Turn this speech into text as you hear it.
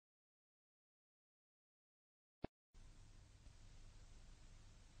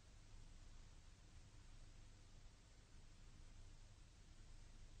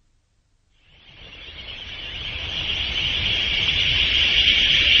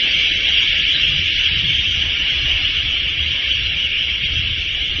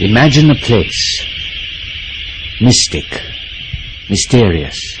Imagine a place, mystic,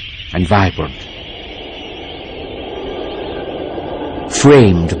 mysterious, and vibrant,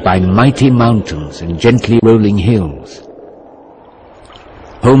 framed by mighty mountains and gently rolling hills,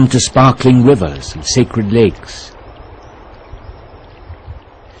 home to sparkling rivers and sacred lakes,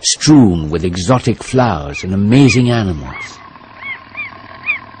 strewn with exotic flowers and amazing animals.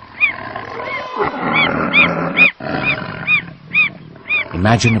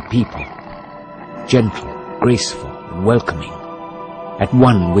 Imagine a people, gentle, graceful, and welcoming, at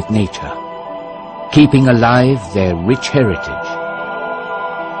one with nature, keeping alive their rich heritage.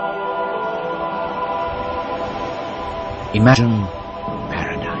 Imagine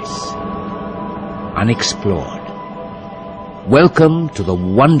paradise, unexplored. Welcome to the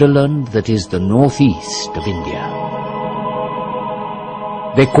wonderland that is the northeast of India.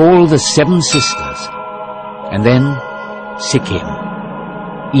 They call the Seven Sisters, and then Sikkim,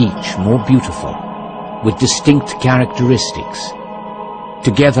 each more beautiful, with distinct characteristics.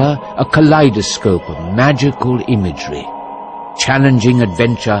 Together, a kaleidoscope of magical imagery, challenging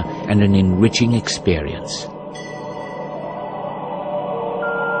adventure and an enriching experience.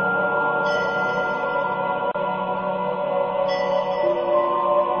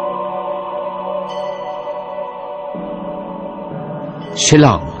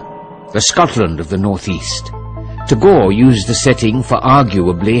 Shillong, the Scotland of the northeast. Tagore used the setting for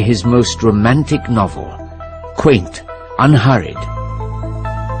arguably his most romantic novel, quaint, unhurried.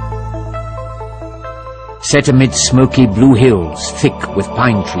 Set amid smoky blue hills thick with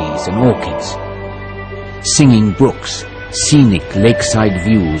pine trees and orchids, singing brooks, scenic lakeside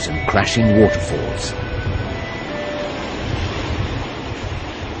views and crashing waterfalls.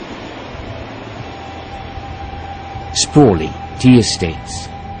 Sprawling tea estates,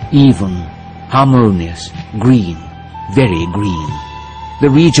 even, harmonious, green, very green. The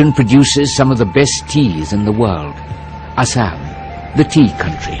region produces some of the best teas in the world. Assam, the tea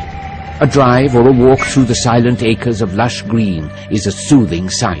country. A drive or a walk through the silent acres of lush green is a soothing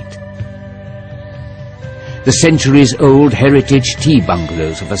sight. The centuries-old heritage tea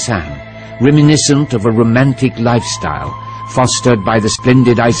bungalows of Assam, reminiscent of a romantic lifestyle fostered by the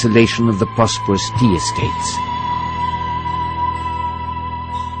splendid isolation of the prosperous tea estates.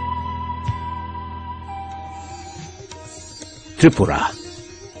 Tripura,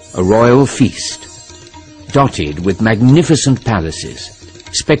 a royal feast, dotted with magnificent palaces,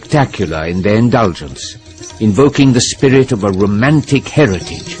 spectacular in their indulgence, invoking the spirit of a romantic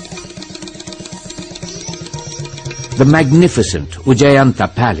heritage. The magnificent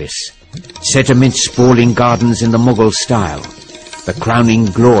Ujjayanta Palace, set amid sprawling gardens in the Mughal style, the crowning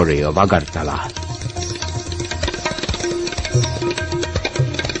glory of Agartala.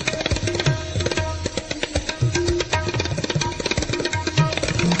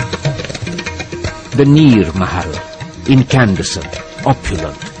 The Neer Mahal, incandescent,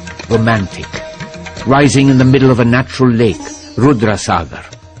 opulent, romantic, rising in the middle of a natural lake, Rudra Sagar.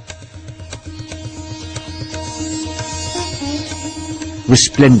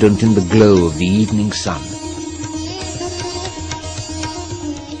 Resplendent in the glow of the evening sun.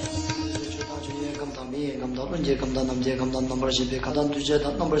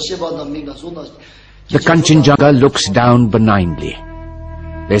 The Kanchenjunga looks down benignly.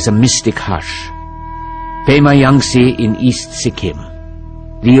 There's a mystic hush. Pema Yangtze in East Sikkim,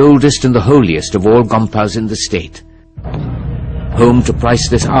 the oldest and the holiest of all gompas in the state, home to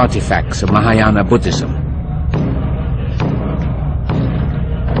priceless artifacts of Mahayana Buddhism.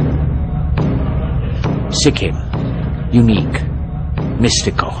 Sikkim, unique,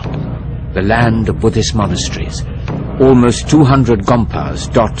 mystical, the land of Buddhist monasteries. Almost 200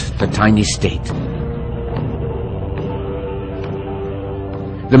 gompas dot the tiny state.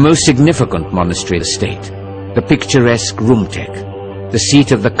 The most significant monastery of the state, the picturesque Rumtek, the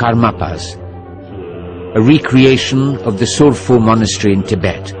seat of the Karmapas, a recreation of the Sorpho monastery in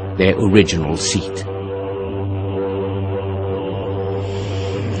Tibet, their original seat.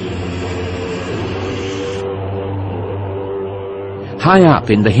 High up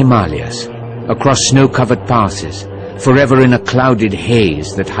in the Himalayas, across snow-covered passes, forever in a clouded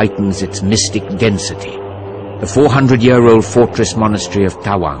haze that heightens its mystic density, the 400-year-old fortress monastery of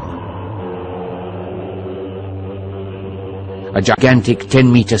Tawang. A gigantic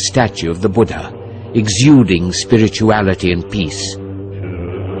 10-meter statue of the Buddha, exuding spirituality and peace.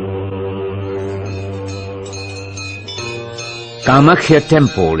 Kamakhya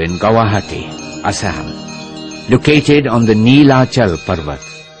Temple in Guwahati, Assam, located on the Neelachal Parvat.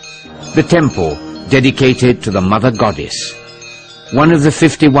 The temple, dedicated to the Mother Goddess, one of the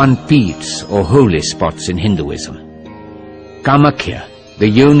 51 peeths or holy spots in Hinduism. Kamakhya, the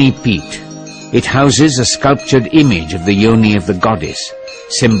Yoni Peat. It houses a sculptured image of the yoni of the goddess,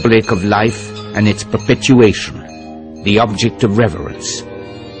 symbolic of life and its perpetuation, the object of reverence.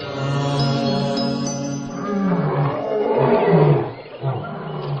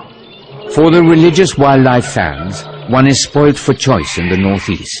 For the religious wildlife fans, one is spoilt for choice in the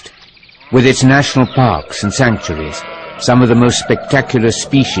northeast. With its national parks and sanctuaries, some of the most spectacular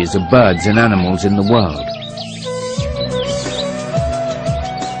species of birds and animals in the world.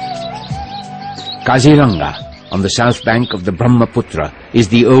 Kaziranga, on the south bank of the Brahmaputra, is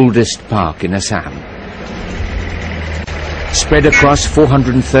the oldest park in Assam. Spread across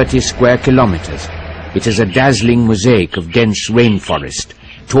 430 square kilometers, it is a dazzling mosaic of dense rainforest,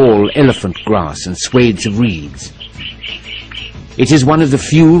 tall elephant grass and swathes of reeds. It is one of the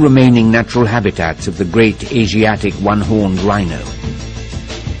few remaining natural habitats of the great Asiatic one-horned rhino.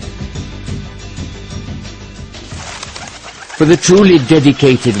 For the truly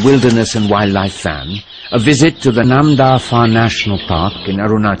dedicated wilderness and wildlife fan, a visit to the Namdapha National Park in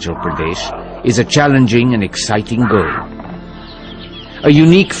Arunachal Pradesh is a challenging and exciting goal. A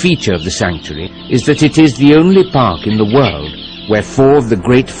unique feature of the sanctuary is that it is the only park in the world where 4 of the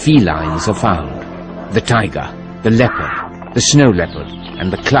great felines are found: the tiger, the leopard, the snow leopard,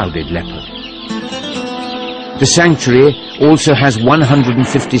 and the clouded leopard. The sanctuary also has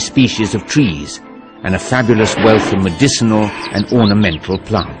 150 species of trees and a fabulous wealth of medicinal and ornamental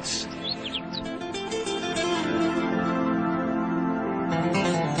plants.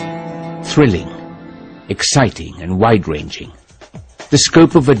 Thrilling, exciting, and wide-ranging. The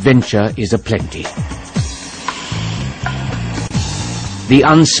scope of adventure is aplenty. The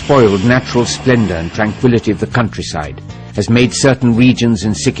unspoiled natural splendor and tranquility of the countryside has made certain regions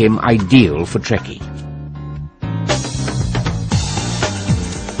in Sikkim ideal for trekking.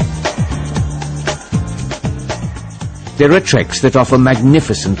 There are treks that offer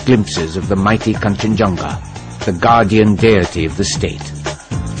magnificent glimpses of the mighty Kanchenjunga, the guardian deity of the state.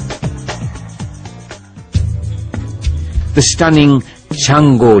 The stunning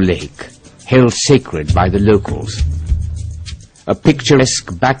Chango Lake, held sacred by the locals. A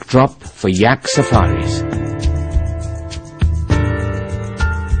picturesque backdrop for yak safaris.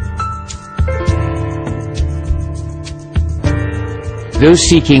 Those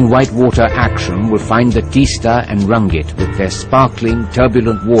seeking whitewater action will find the Tista and Rungit with their sparkling,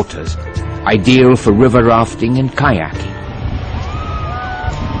 turbulent waters, ideal for river rafting and kayaking.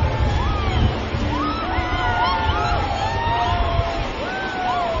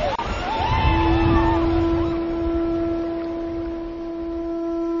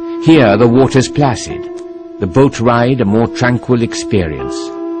 Here the water's placid, the boat ride a more tranquil experience.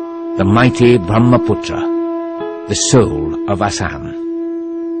 The mighty Brahmaputra, the soul of Assam.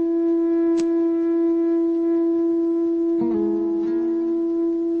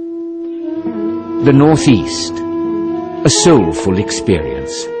 The Northeast, a soulful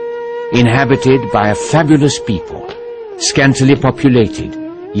experience, inhabited by a fabulous people, scantily populated,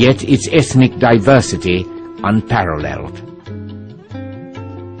 yet its ethnic diversity unparalleled.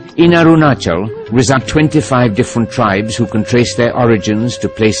 In Arunachal reside 25 different tribes who can trace their origins to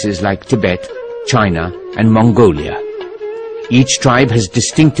places like Tibet, China, and Mongolia. Each tribe has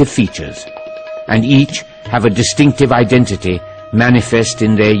distinctive features, and each have a distinctive identity manifest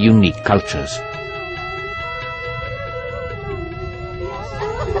in their unique cultures.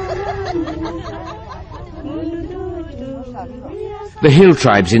 The hill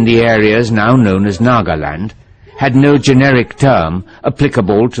tribes in the areas now known as Nagaland had no generic term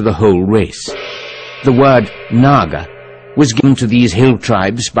applicable to the whole race. The word Naga was given to these hill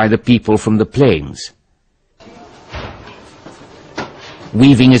tribes by the people from the plains.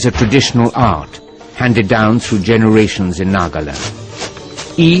 Weaving is a traditional art handed down through generations in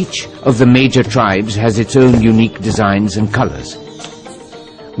Nagaland. Each of the major tribes has its own unique designs and colors.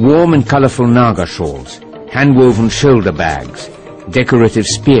 Warm and colorful Naga shawls, hand-woven shoulder bags, decorative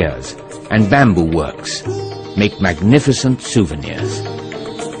spears, and bamboo works make magnificent souvenirs.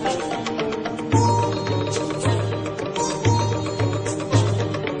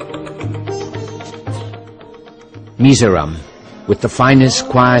 Mizoram, with the finest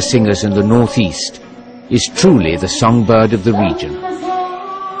choir singers in the northeast, is truly the songbird of the region.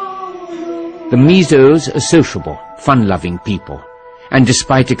 The Mizos are sociable, fun-loving people, and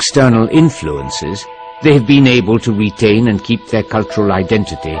despite external influences, they have been able to retain and keep their cultural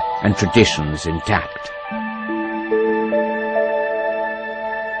identity and traditions intact.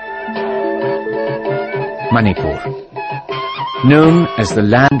 Manipur, known as the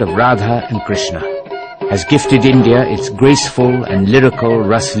land of Radha and Krishna, has gifted India its graceful and lyrical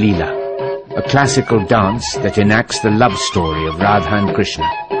Ras Leela. a classical dance that enacts the love story of Radha and Krishna.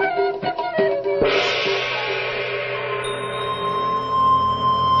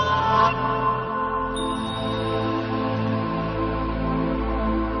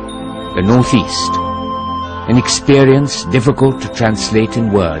 The Northeast, an experience difficult to translate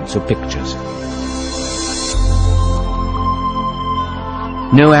in words or pictures.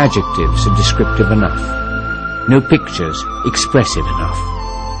 No adjectives are descriptive enough, no pictures expressive enough.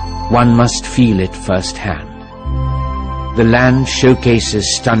 One must feel it firsthand. The land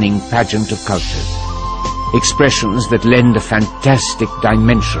showcases stunning pageant of cultures, expressions that lend a fantastic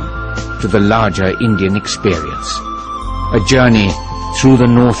dimension to the larger Indian experience. A journey through the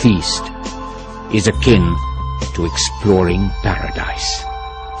Northeast is akin to exploring paradise.